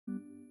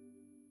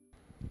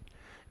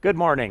Good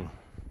morning.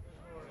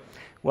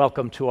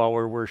 Welcome to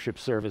our worship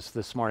service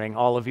this morning.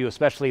 All of you,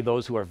 especially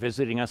those who are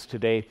visiting us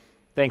today,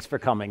 thanks for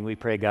coming. We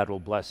pray God will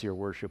bless your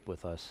worship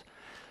with us.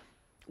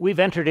 We've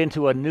entered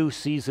into a new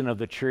season of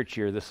the church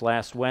year. This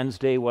last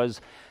Wednesday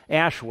was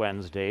Ash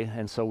Wednesday,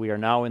 and so we are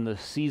now in the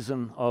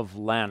season of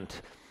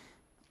Lent.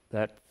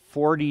 That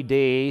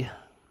 40-day,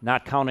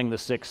 not counting the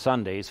 6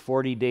 Sundays,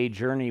 40-day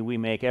journey we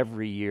make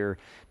every year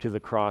to the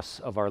cross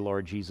of our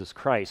Lord Jesus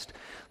Christ.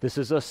 This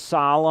is a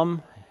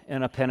solemn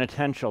and a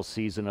penitential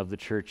season of the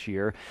church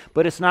year,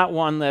 but it's not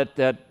one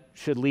that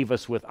should leave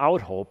us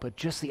without hope, but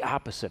just the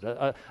opposite,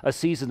 a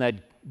season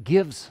that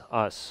gives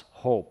us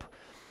hope.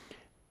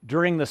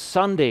 During the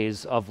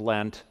Sundays of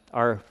Lent,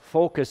 our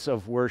focus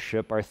of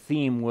worship, our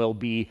theme will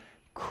be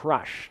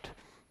crushed.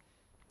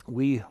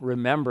 We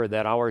remember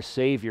that our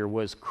Savior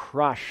was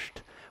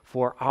crushed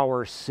for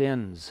our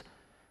sins.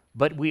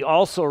 But we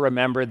also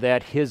remember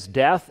that his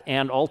death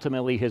and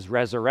ultimately his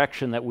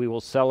resurrection that we will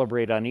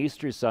celebrate on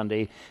Easter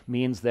Sunday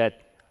means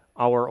that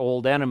our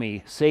old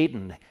enemy,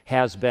 Satan,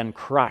 has been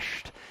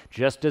crushed,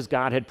 just as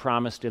God had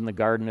promised in the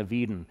Garden of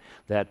Eden,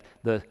 that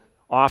the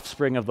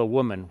offspring of the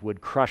woman would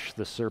crush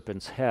the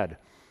serpent's head.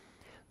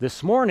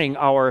 This morning,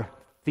 our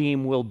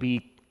theme will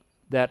be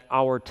that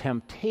our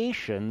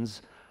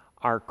temptations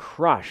are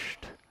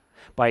crushed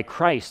by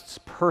Christ's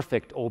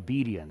perfect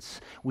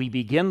obedience. We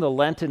begin the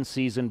Lenten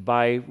season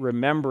by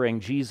remembering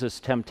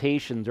Jesus'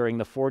 temptation during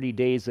the 40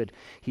 days that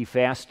he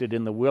fasted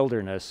in the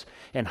wilderness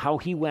and how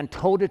he went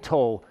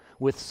toe-to-toe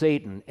with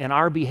Satan in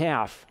our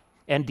behalf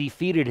and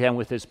defeated him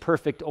with his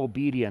perfect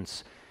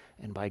obedience.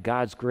 And by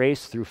God's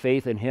grace, through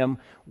faith in him,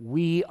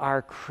 we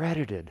are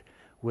credited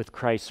with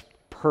Christ's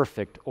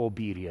perfect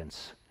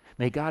obedience.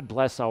 May God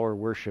bless our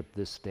worship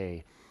this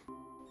day.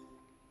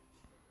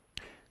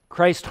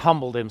 Christ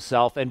humbled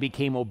himself and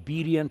became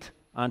obedient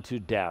unto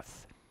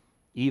death,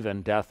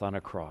 even death on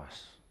a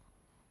cross.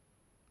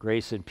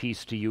 Grace and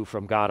peace to you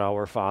from God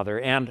our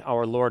Father and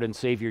our Lord and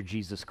Savior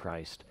Jesus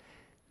Christ.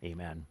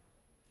 Amen.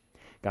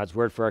 God's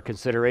word for our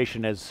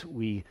consideration as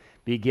we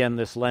begin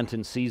this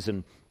Lenten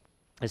season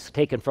is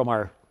taken from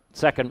our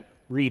second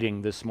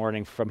reading this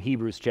morning from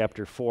Hebrews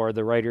chapter 4.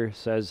 The writer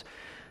says,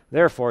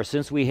 "Therefore,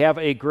 since we have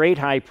a great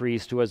high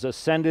priest who has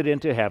ascended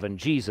into heaven,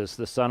 Jesus,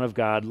 the Son of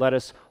God, let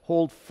us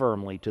hold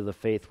firmly to the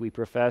faith we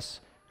profess.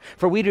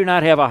 For we do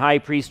not have a high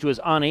priest who is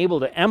unable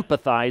to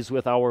empathize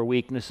with our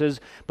weaknesses,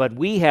 but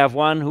we have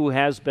one who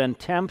has been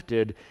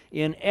tempted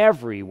in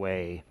every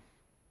way,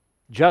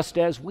 just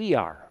as we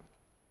are."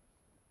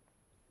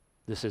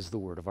 This is the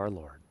word of our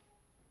Lord.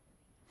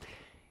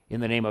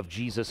 In the name of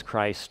Jesus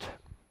Christ,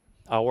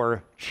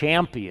 our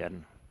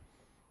champion,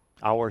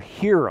 our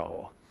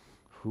hero,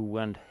 who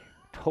went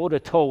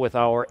toe-to-toe with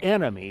our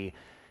enemy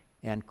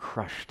and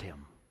crushed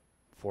him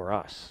for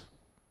us,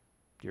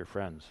 dear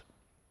friends.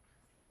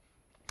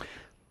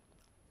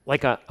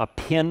 Like a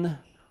pin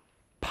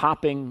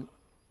popping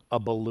a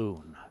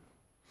balloon,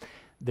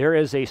 there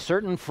is a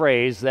certain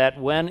phrase that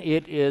when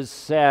it is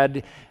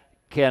said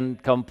can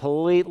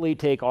completely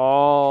take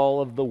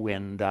all of the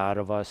wind out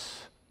of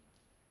us.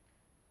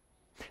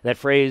 That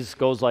phrase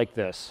goes like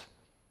this: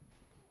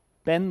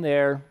 been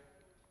there,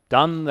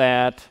 done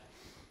that.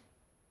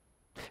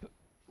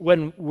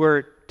 When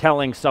we're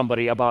telling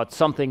somebody about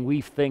something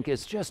we think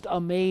is just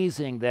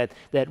amazing that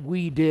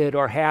we did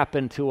or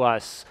happened to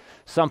us,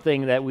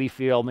 something that we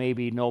feel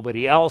maybe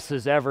nobody else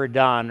has ever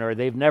done or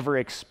they've never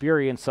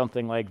experienced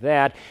something like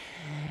that,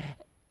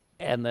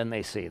 and then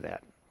they say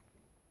that.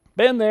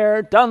 Been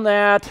there, done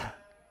that.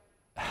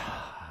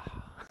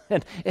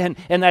 And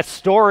that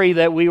story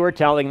that we were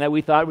telling that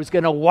we thought was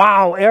going to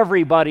wow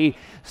everybody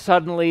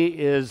suddenly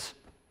is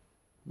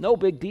no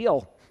big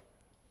deal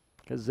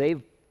because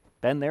they've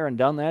been there and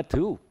done that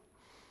too.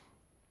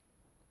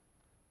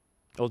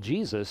 Well,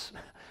 Jesus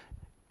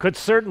could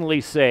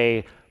certainly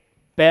say,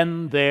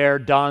 been there,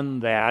 done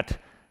that,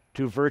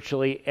 to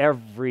virtually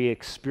every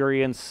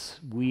experience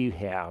we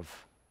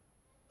have.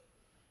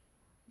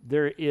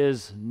 There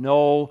is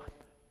no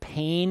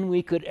pain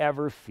we could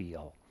ever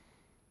feel,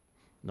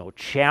 no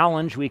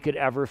challenge we could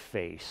ever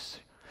face,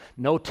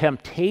 no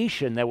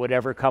temptation that would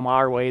ever come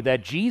our way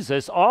that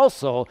Jesus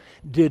also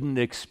didn't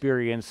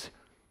experience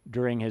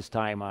during his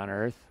time on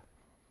earth.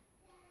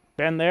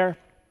 Been there,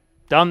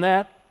 done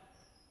that.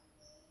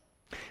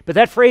 But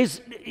that phrase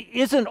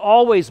isn't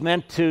always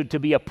meant to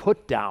be a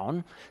put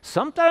down.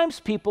 Sometimes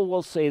people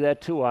will say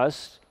that to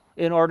us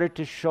in order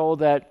to show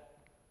that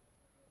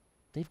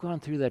they've gone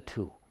through that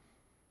too.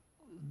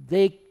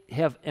 They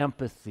have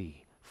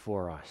empathy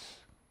for us.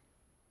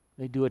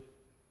 They do it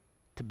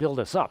to build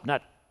us up,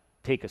 not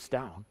take us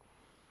down.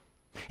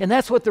 And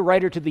that's what the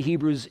writer to the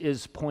Hebrews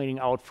is pointing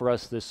out for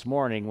us this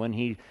morning when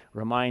he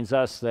reminds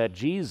us that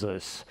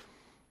Jesus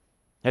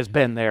has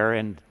been there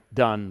and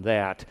done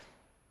that.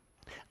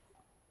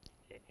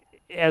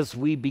 As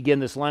we begin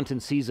this Lenten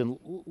season,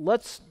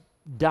 let's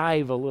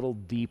dive a little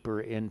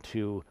deeper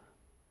into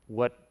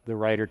what the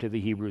writer to the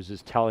Hebrews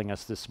is telling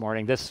us this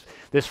morning. This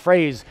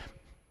phrase,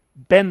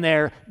 been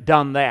there,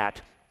 done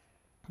that.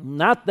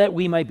 Not that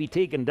we might be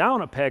taken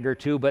down a peg or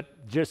two,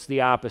 but just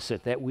the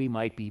opposite, that we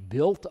might be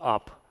built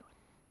up,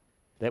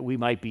 that we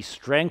might be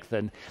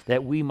strengthened,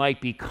 that we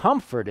might be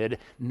comforted,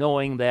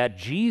 knowing that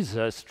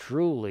Jesus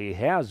truly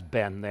has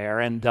been there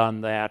and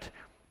done that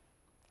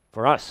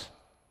for us.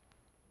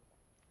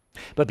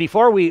 But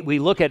before we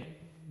look at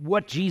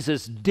what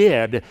Jesus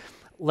did,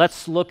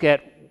 let's look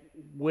at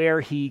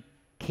where he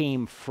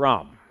came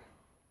from.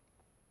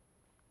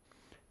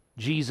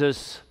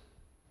 Jesus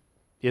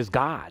is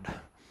God,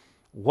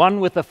 one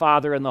with the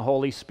Father and the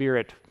Holy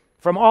Spirit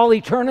from all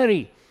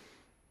eternity.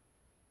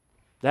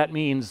 That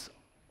means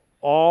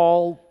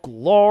all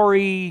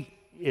glory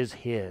is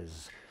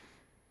his.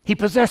 He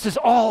possesses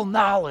all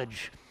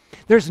knowledge.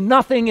 There's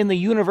nothing in the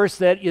universe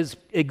that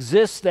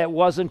exists that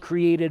wasn't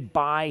created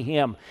by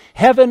him.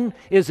 Heaven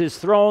is his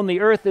throne, the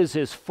earth is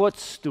his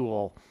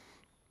footstool.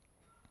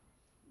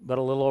 But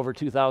a little over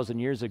 2,000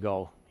 years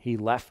ago, he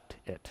left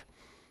it.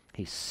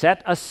 He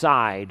set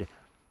aside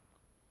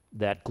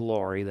that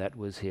glory that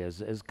was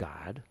his as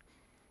God.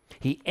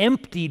 He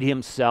emptied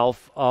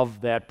himself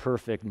of that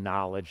perfect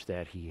knowledge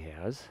that he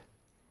has,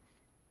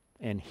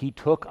 and he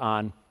took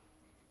on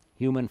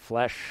human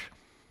flesh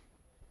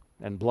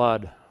and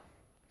blood,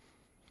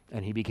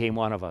 and he became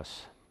one of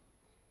us.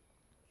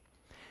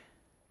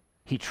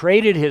 He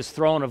traded his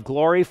throne of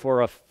glory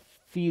for a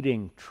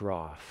feeding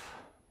trough.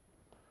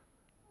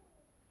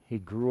 He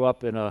grew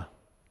up in a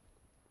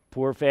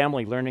poor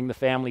family, learning the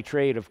family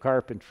trade of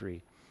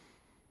carpentry.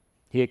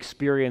 He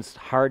experienced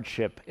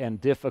hardship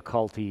and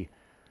difficulty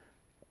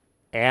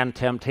and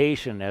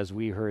temptation, as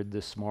we heard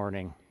this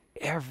morning.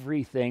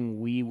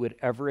 Everything we would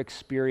ever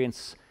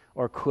experience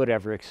or could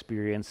ever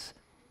experience,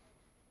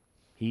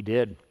 he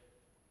did.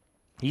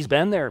 He's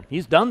been there.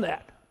 He's done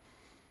that.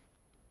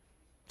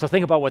 So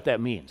think about what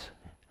that means.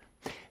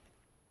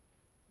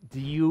 Do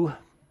you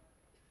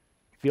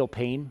feel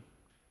pain?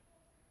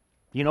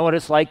 You know what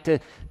it's like to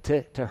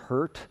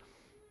hurt,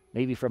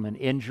 maybe from an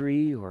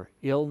injury or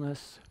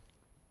illness?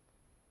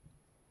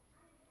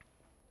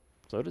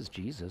 So does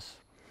Jesus.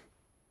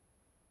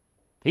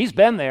 He's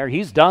been there.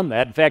 He's done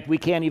that. In fact, we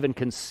can't even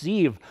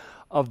conceive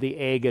of the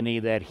agony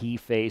that he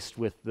faced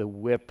with the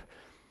whip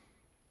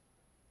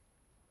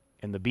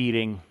and the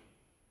beating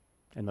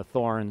and the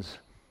thorns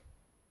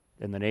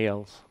and the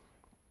nails.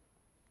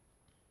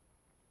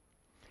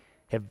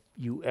 Have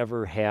you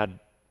ever had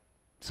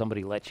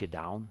somebody let you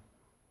down?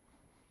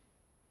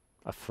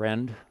 A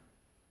friend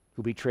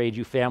who betrayed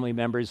you, family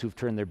members who've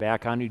turned their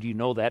back on you? Do you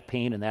know that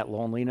pain and that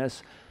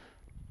loneliness?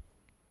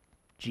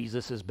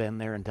 Jesus has been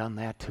there and done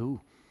that too.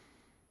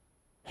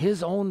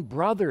 His own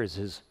brothers,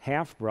 his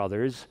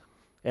half-brothers,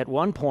 at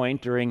one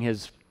point during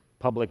his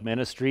public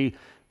ministry,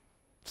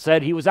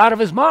 said he was out of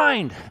his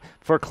mind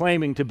for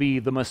claiming to be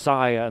the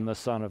Messiah and the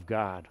Son of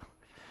God.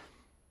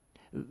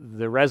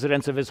 The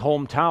residents of his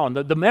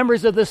hometown, the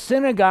members of the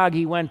synagogue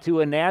he went to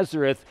in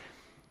Nazareth,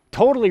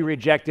 totally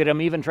rejected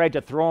him, even tried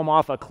to throw him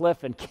off a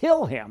cliff and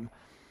kill him.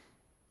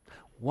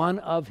 One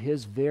of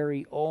his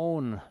very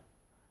own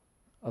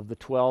of the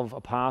 12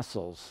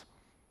 apostles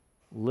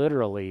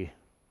literally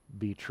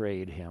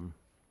betrayed him.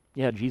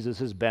 Yeah, Jesus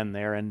has been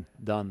there and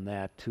done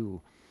that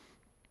too.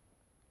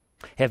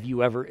 Have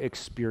you ever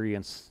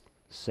experienced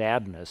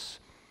sadness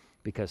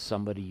because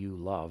somebody you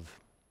love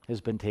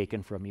has been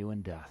taken from you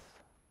in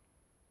death?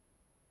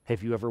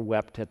 Have you ever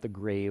wept at the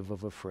grave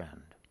of a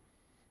friend?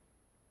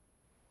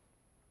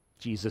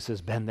 Jesus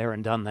has been there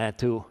and done that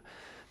too.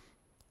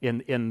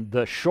 In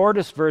the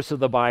shortest verse of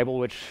the Bible,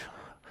 which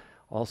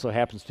also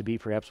happens to be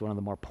perhaps one of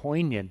the more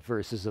poignant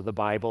verses of the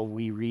Bible,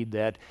 we read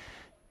that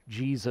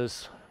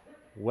Jesus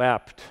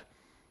wept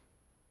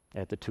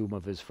at the tomb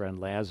of his friend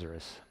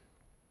Lazarus.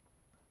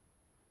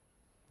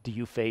 Do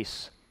you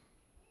face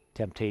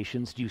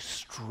temptations? Do you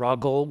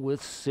struggle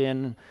with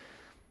sin,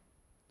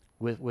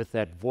 with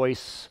that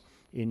voice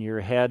in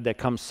your head that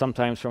comes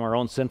sometimes from our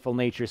own sinful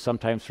nature,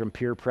 sometimes from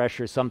peer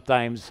pressure,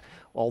 sometimes,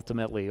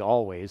 ultimately,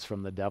 always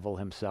from the devil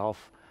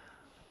himself?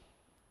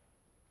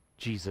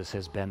 Jesus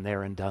has been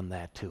there and done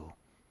that too.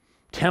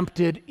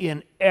 Tempted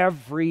in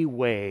every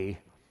way,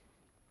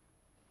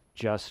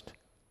 just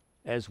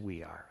as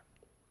we are.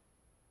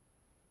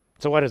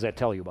 So what does that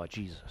tell you about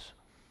Jesus?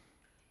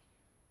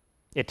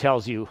 It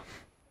tells you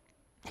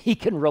he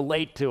can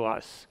relate to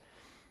us.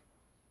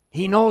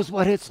 He knows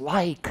what it's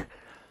like.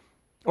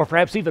 Or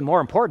perhaps even more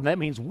important, that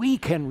means we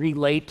can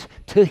relate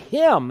to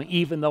him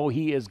even though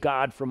he is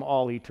God from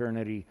all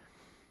eternity.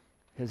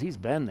 Because he's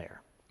been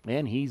there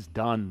and he's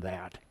done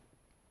that.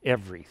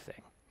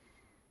 Everything.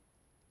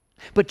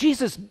 But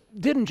Jesus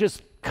didn't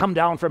just come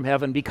down from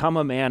heaven, become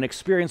a man,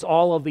 experience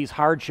all of these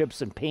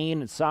hardships and pain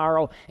and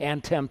sorrow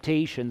and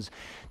temptations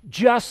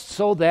just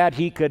so that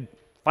he could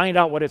find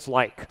out what it's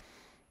like.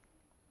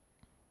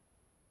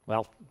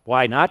 Well,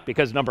 why not?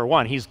 Because number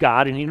one, he's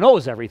God and he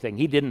knows everything.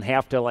 He didn't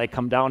have to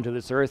come down to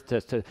this earth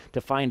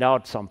to find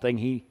out something.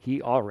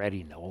 He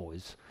already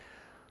knows.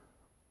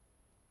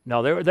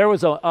 No, there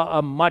was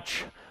a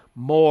much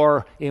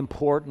more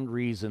important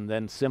reason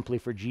than simply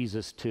for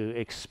Jesus to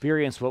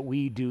experience what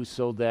we do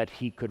so that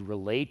he could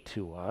relate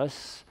to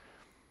us.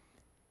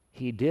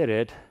 he did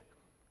it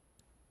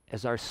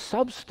as our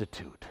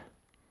substitute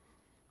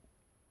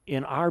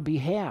in our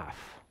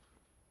behalf.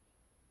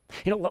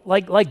 You know,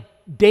 like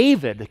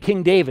David,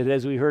 King David,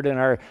 as we heard in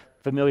our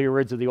familiar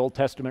words of the Old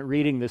Testament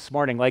reading this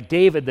morning, like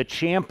David, the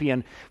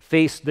champion,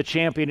 faced the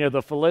champion of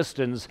the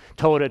Philistines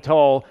toe to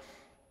toe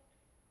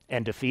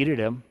and defeated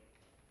him.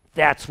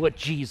 That's what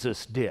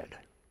Jesus did.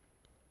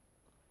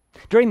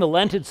 During the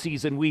Lenten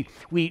season, we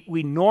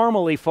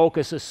normally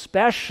focus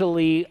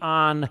especially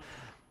on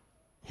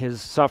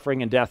his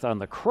suffering and death on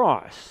the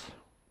cross,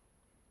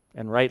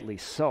 and rightly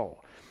so.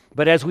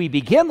 But as we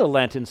begin the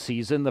Lenten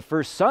season, the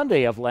first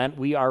Sunday of Lent,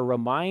 we are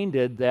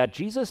reminded that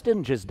Jesus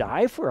didn't just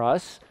die for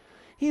us,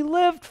 he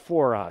lived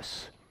for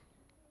us.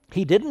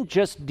 He didn't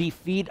just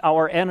defeat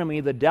our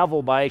enemy, the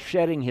devil, by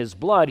shedding his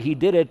blood. He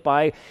did it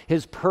by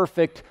his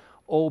perfect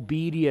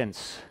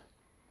obedience.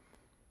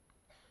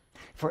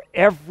 For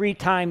every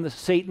time that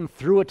Satan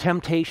threw a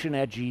temptation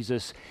at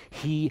Jesus,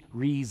 he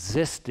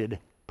resisted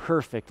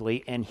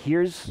perfectly. And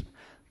here's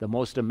the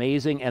most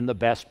amazing and the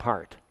best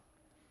part.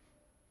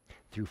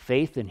 Through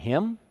faith in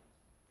him,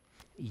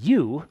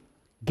 you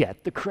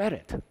get the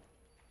credit.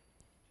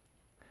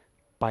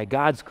 By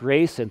God's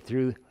grace and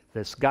through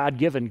this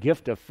God-given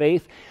gift of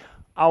faith,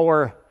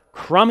 our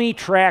crummy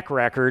track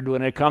record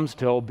when it comes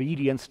to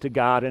obedience to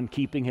God and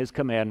keeping his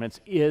commandments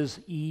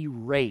is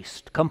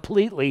erased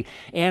completely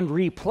and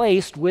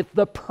replaced with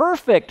the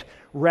perfect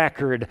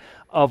record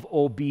of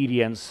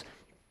obedience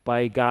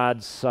by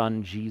God's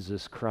Son,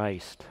 Jesus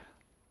Christ.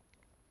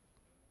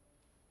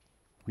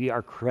 We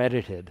are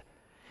credited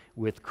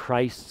with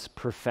Christ's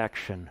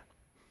perfection.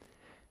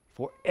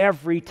 For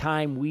every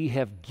time we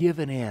have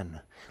given in,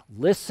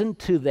 listened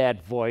to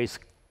that voice,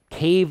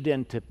 caved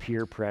into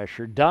peer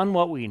pressure, done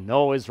what we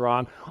know is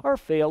wrong, or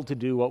failed to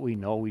do what we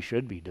know we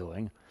should be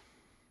doing,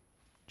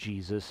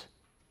 Jesus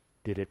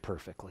did it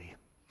perfectly.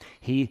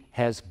 He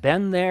has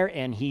been there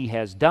and he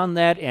has done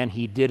that, and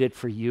he did it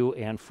for you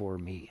and for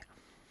me.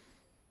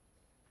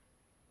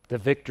 The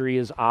victory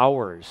is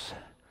ours.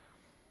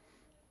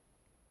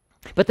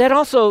 But that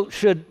also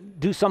should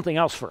do something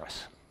else for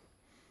us.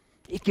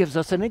 It gives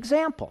us an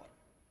example.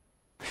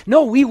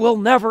 No, we will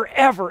never,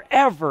 ever,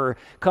 ever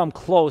come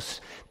close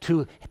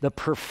to the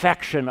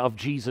perfection of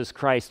Jesus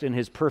Christ in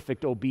his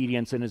perfect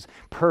obedience and his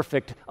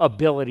perfect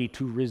ability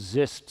to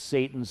resist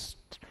Satan's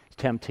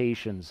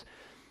temptations.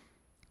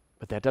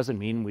 But that doesn't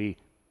mean we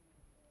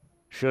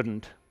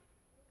shouldn't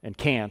and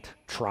can't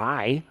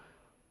try.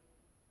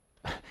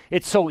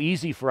 It's so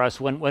easy for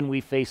us when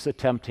we face a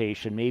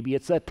temptation. Maybe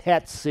it's a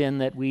pet sin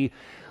that we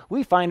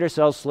find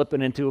ourselves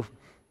slipping into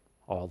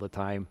all the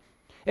time.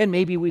 And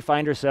maybe we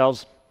find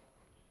ourselves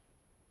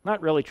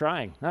not really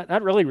trying,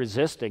 not really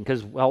resisting,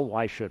 because, well,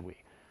 why should we?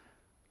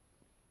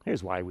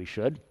 Here's why we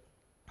should.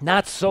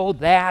 Not so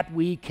that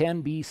we can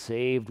be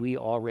saved. We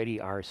already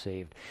are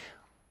saved.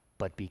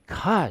 But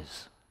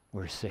because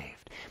we're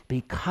saved,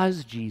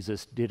 because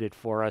Jesus did it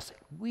for us,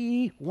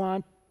 we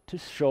want to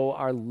show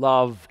our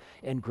love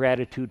and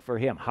gratitude for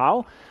him.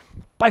 How?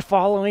 By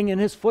following in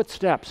his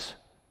footsteps.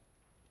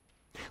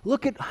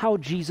 Look at how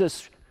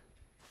Jesus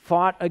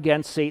fought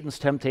against Satan's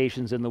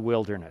temptations in the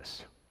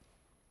wilderness.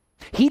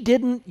 He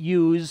didn't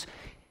use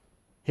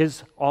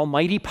his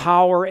almighty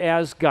power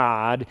as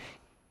God.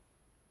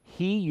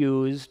 He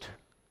used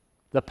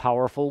the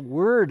powerful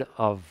word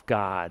of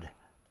God,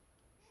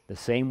 the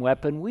same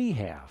weapon we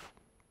have.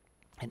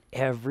 And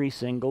every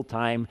single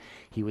time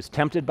he was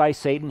tempted by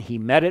Satan, he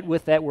met it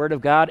with that word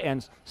of God,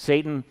 and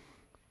Satan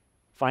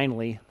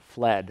finally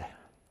fled.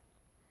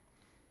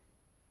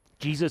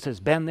 Jesus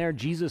has been there.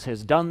 Jesus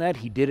has done that.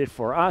 He did it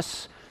for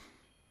us.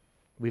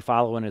 We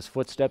follow in his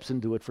footsteps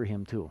and do it for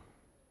him too.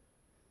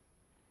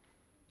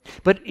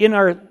 But in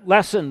our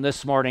lesson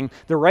this morning,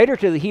 the writer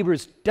to the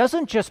Hebrews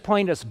doesn't just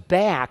point us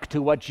back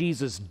to what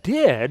Jesus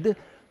did.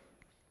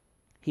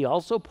 He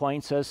also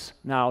points us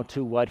now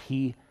to what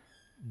he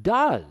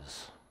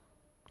does.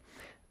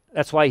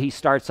 That's why he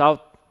starts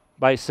out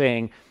by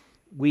saying,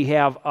 we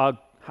have a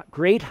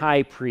great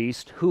high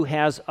priest who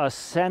has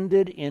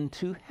ascended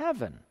into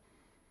heaven,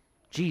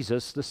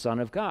 Jesus, the Son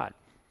of God.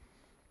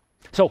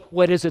 So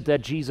what is it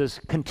that Jesus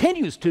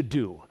continues to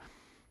do?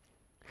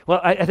 Well,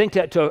 I think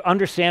to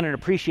understand and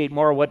appreciate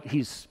more what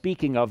he's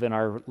speaking of in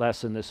our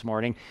lesson this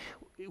morning,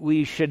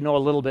 we should know a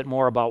little bit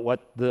more about what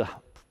the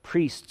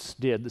priests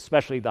did,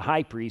 especially the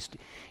high priest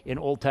in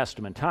Old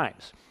Testament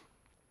times.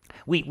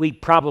 We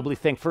probably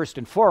think first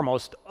and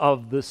foremost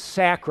of the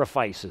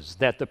sacrifices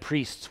that the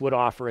priests would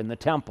offer in the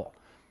temple.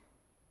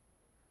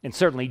 And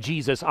certainly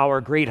Jesus,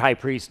 our great high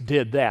priest,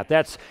 did that.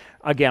 That's,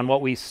 again, what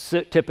we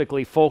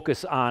typically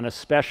focus on,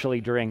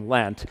 especially during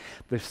Lent,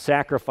 the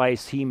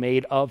sacrifice he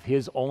made of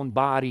his own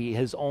body,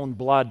 his own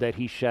blood that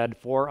he shed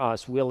for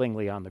us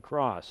willingly on the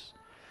cross.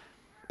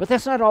 But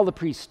that's not all the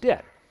priests did.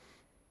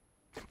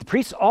 The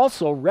priests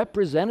also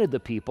represented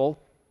the people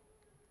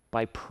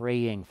by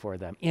praying for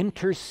them,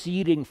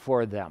 interceding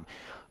for them.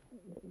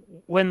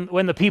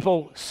 When the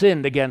people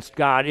sinned against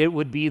God, it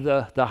would be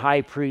the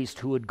high priest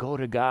who would go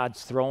to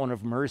God's throne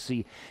of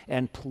mercy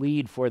and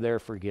plead for their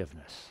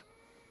forgiveness.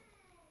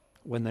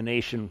 when the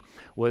nation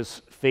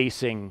was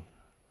facing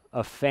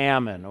a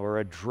famine or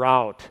a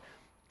drought.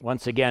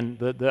 Once again,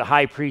 the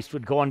high priest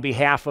would go on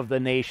behalf of the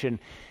nation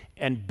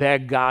and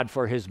beg God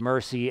for his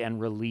mercy and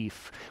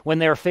relief. When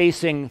they're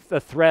facing the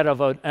threat of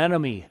an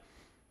enemy,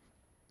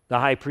 the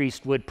high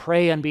priest would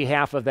pray on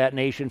behalf of that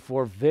nation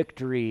for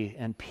victory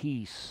and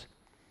peace.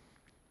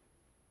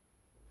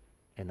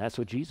 And that's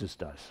what Jesus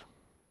does.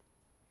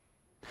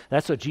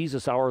 That's what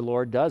Jesus, our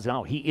Lord, does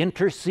now. He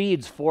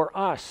intercedes for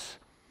us.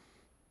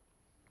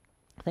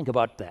 Think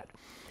about that.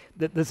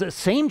 There's the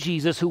same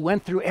Jesus who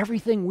went through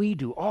everything we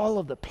do, all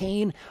of the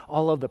pain,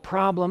 all of the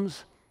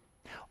problems,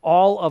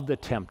 all of the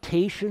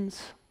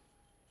temptations.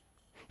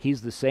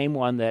 He's the same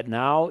one that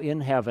now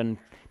in heaven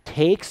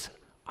takes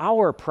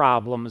our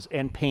problems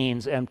and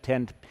pains and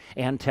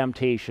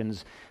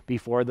temptations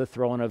before the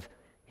throne of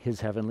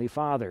his heavenly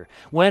Father.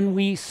 When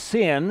we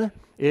sin,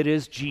 it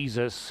is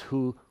Jesus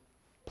who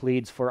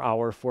pleads for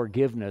our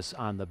forgiveness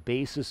on the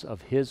basis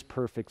of his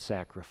perfect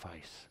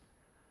sacrifice.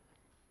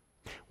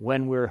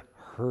 When we're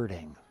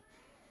hurting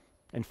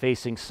and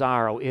facing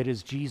sorrow, it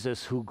is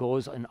Jesus who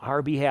goes on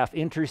our behalf,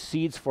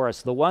 intercedes for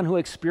us, the one who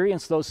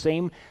experienced those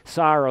same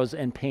sorrows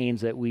and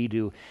pains that we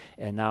do,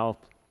 and now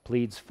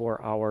pleads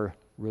for our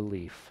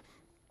relief.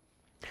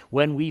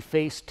 When we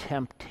face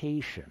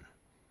temptation,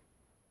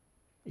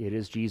 it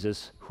is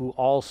Jesus who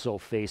also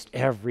faced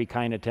every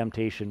kind of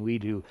temptation we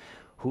do,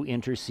 who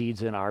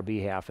intercedes in our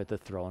behalf at the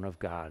throne of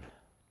God.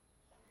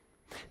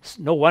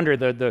 No wonder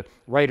the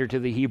writer to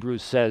the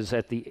Hebrews says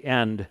at the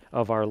end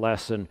of our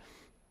lesson,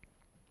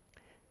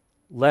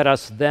 "Let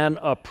us then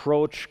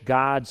approach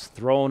God's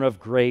throne of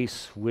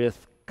grace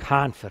with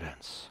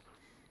confidence,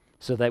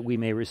 so that we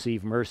may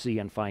receive mercy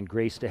and find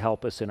grace to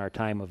help us in our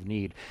time of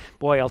need."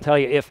 Boy, I'll tell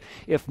you,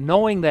 if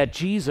knowing that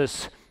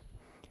Jesus,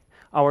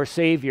 our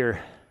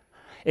Savior,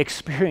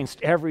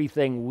 experienced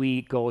everything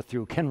we go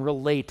through, can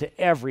relate to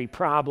every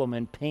problem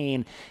and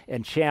pain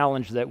and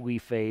challenge that we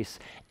face,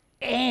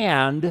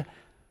 and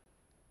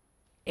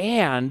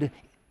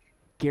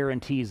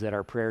guarantees that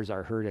our prayers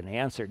are heard and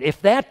answered,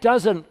 if that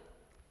doesn't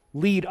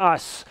lead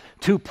us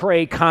to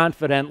pray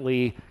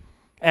confidently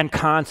and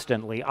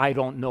constantly, I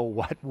don't know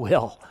what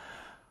will.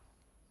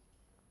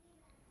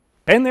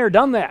 Been there,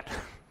 done that.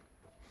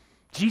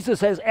 Jesus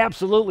has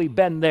absolutely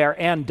been there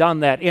and done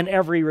that in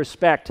every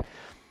respect.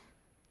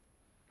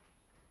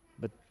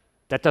 But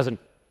that doesn't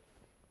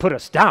put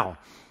us down.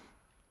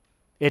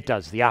 It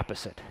does the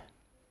opposite.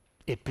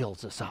 It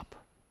builds us up.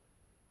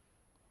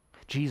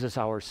 Jesus,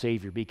 our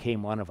Savior,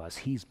 became one of us.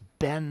 He's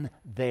been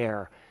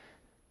there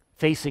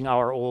facing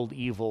our old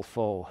evil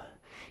foe.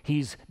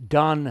 He's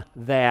done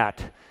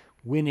that,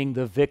 winning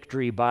the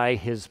victory by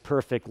his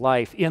perfect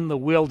life in the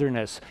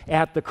wilderness,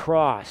 at the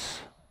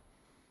cross.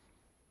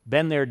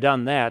 Been there,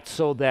 done that,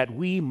 so that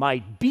we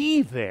might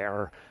be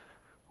there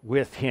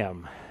with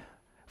him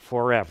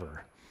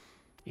forever.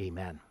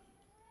 Amen.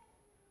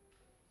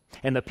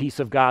 And the peace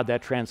of God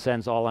that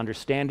transcends all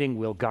understanding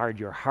will guard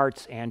your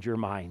hearts and your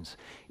minds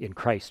in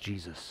Christ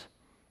Jesus.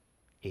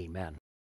 Amen.